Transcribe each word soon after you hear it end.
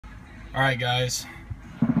Alright guys,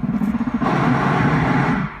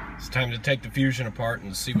 it's time to take the Fusion apart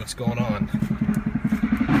and see what's going on.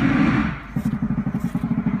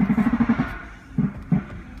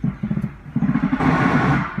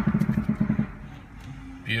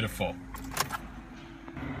 Beautiful.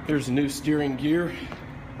 Here's a new steering gear.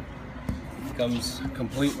 Comes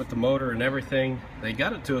complete with the motor and everything. They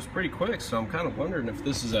got it to us pretty quick, so I'm kind of wondering if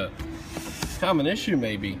this is a common issue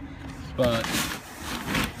maybe. But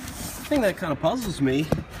the thing that kind of puzzles me,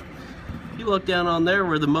 you look down on there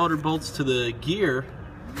where the motor bolts to the gear,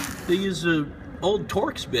 they use old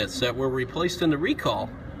Torx bits that were replaced in the recall.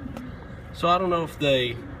 So I don't know if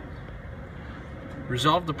they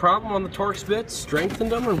resolved the problem on the Torx bits,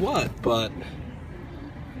 strengthened them or what, but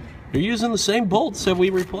they're using the same bolts that we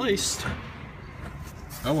replaced.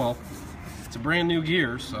 Oh well, it's a brand new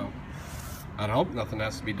gear, so I'd hope nothing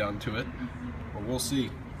has to be done to it, but we'll see.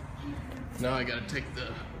 Now I gotta take the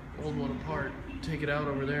old one apart, take it out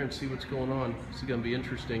over there and see what's going on. This is gonna be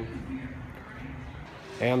interesting.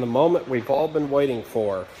 And the moment we've all been waiting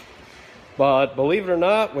for. But believe it or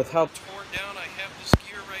not, with how torn down I have this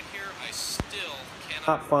gear right here, I still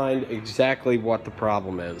cannot find exactly what the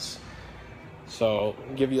problem is. So,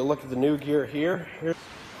 I'll give you a look at the new gear here.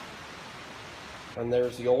 And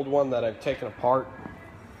there's the old one that I've taken apart.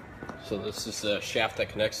 So this is the shaft that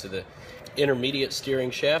connects to the intermediate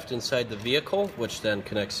steering shaft inside the vehicle, which then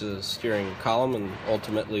connects to the steering column and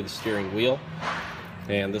ultimately the steering wheel.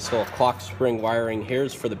 And this little clock spring wiring here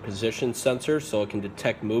is for the position sensor, so it can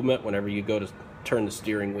detect movement whenever you go to turn the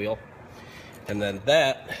steering wheel. And then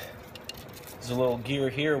that is a little gear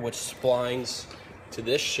here which splines to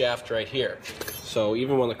this shaft right here. So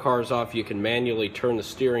even when the car is off, you can manually turn the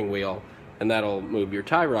steering wheel and that'll move your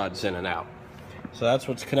tie rods in and out. So that's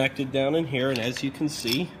what's connected down in here, and as you can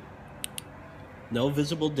see, no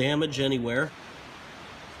visible damage anywhere.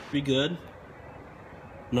 Pretty good.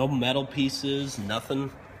 No metal pieces,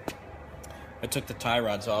 nothing. I took the tie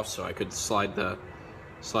rods off so I could slide the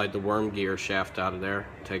worm gear shaft out of there.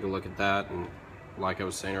 Take a look at that, and like I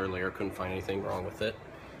was saying earlier, couldn't find anything wrong with it.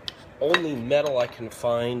 Only metal I can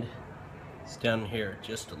find is down here,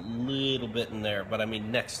 just a little bit in there, but I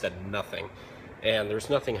mean next to nothing. And there's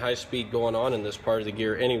nothing high speed going on in this part of the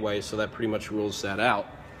gear anyway, so that pretty much rules that out.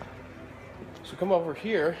 So come over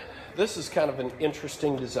here. This is kind of an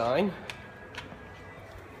interesting design.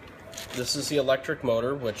 This is the electric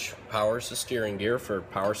motor which powers the steering gear for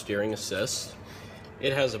power steering assist.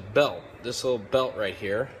 It has a belt, this little belt right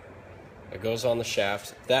here that goes on the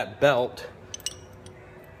shaft. That belt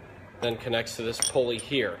then connects to this pulley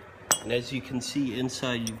here. And as you can see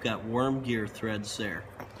inside, you've got worm gear threads there.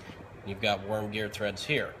 You've got worm gear threads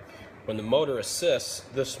here. When the motor assists,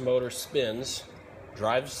 this motor spins,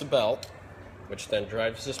 drives the belt, which then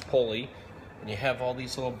drives this pulley, and you have all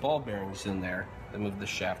these little ball bearings in there that move the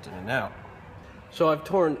shaft in and out. So I've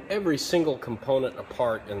torn every single component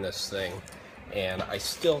apart in this thing, and I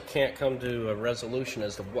still can't come to a resolution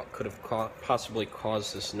as to what could have possibly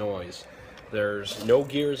caused this noise. There's no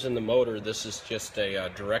gears in the motor. This is just a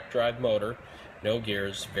direct drive motor, no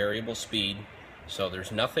gears, variable speed. So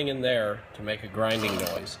there's nothing in there to make a grinding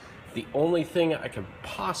noise. The only thing I could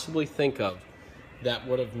possibly think of that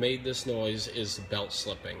would have made this noise is the belt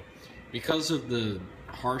slipping. Because of the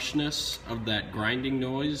harshness of that grinding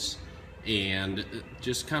noise and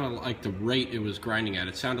just kind of like the rate it was grinding at,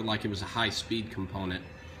 it sounded like it was a high speed component.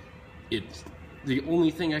 The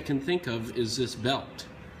only thing I can think of is this belt,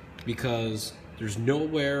 because there's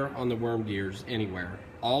nowhere on the worm gears anywhere.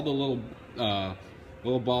 All the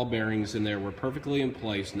little ball bearings in there were perfectly in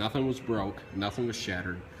place. Nothing was broke, nothing was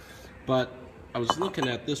shattered. But I was looking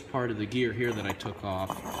at this part of the gear here that I took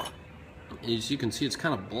off. As you can see, it's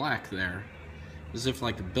kind of black there, as if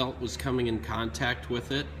like the belt was coming in contact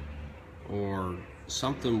with it, or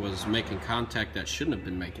something was making contact that shouldn't have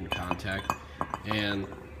been making contact. And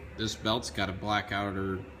this belt's got a black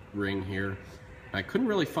outer ring here. I couldn't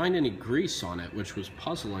really find any grease on it, which was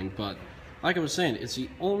puzzling, but like I was saying, it's the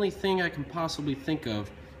only thing I can possibly think of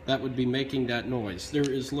that would be making that noise. There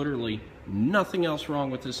is literally nothing else wrong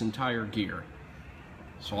with this entire gear.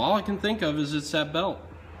 So all I can think of is it's that belt,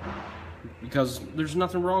 because there's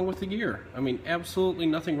nothing wrong with the gear. I mean, absolutely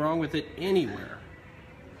nothing wrong with it anywhere.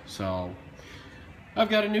 So I've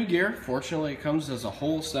got a new gear. Fortunately, it comes as a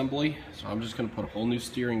whole assembly, so I'm just going to put a whole new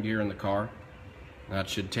steering gear in the car. That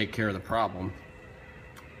should take care of the problem.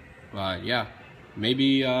 But yeah,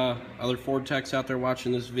 maybe other Ford techs out there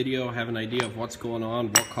watching this video have an idea of what's going on,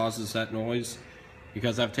 what causes that noise,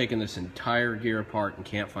 because I've taken this entire gear apart and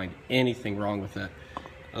can't find anything wrong with it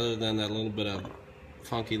other than that little bit of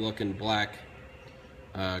funky looking black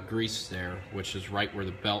grease there, which is right where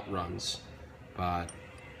the belt runs. But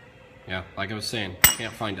yeah, like I was saying,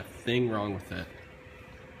 can't find a thing wrong with it.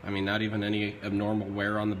 I mean, not even any abnormal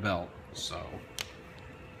wear on the belt. So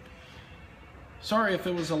sorry if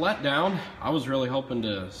it was a letdown. I was really hoping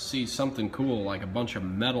to see something cool, like a bunch of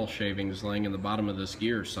metal shavings laying in the bottom of this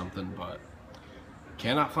gear or something, but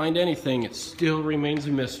cannot find anything. It still remains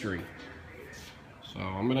a mystery. So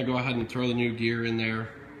I'm gonna go ahead and throw the new gear in there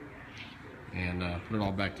and put it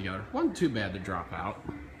all back together. Wasn't too bad to drop out.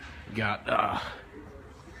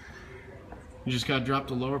 You just gotta drop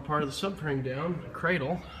the lower part of the subframe down, the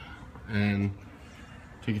cradle, and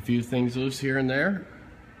take a few things loose here and there.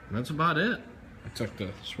 And that's about it. I took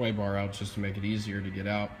the sway bar out just to make it easier to get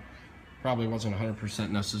out. Probably wasn't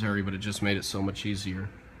 100% necessary, but it just made it so much easier.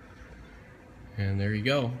 And there you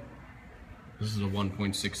go. This is a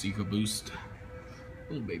 1.6 EcoBoost.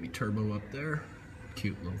 Little baby turbo up there.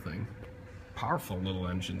 Cute little thing. Powerful little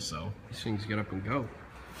engine, so these things get up and go.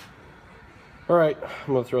 All right,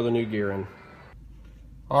 I'm gonna throw the new gear in.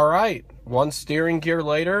 All right, one steering gear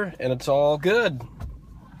later, and it's all good.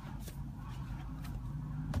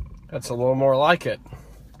 That's a little more like it.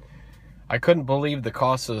 I couldn't believe the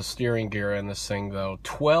cost of the steering gear in this thing, though.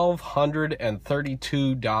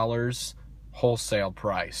 $1,232 wholesale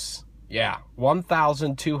price. Yeah,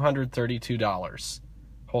 $1,232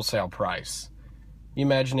 wholesale price. You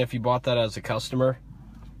imagine if you bought that as a customer,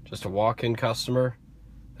 just a walk-in customer,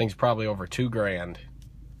 thing's probably over $2,000.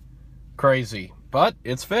 Crazy, but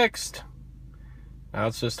it's fixed. Now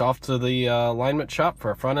it's just off to the alignment shop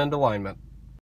for a front end alignment.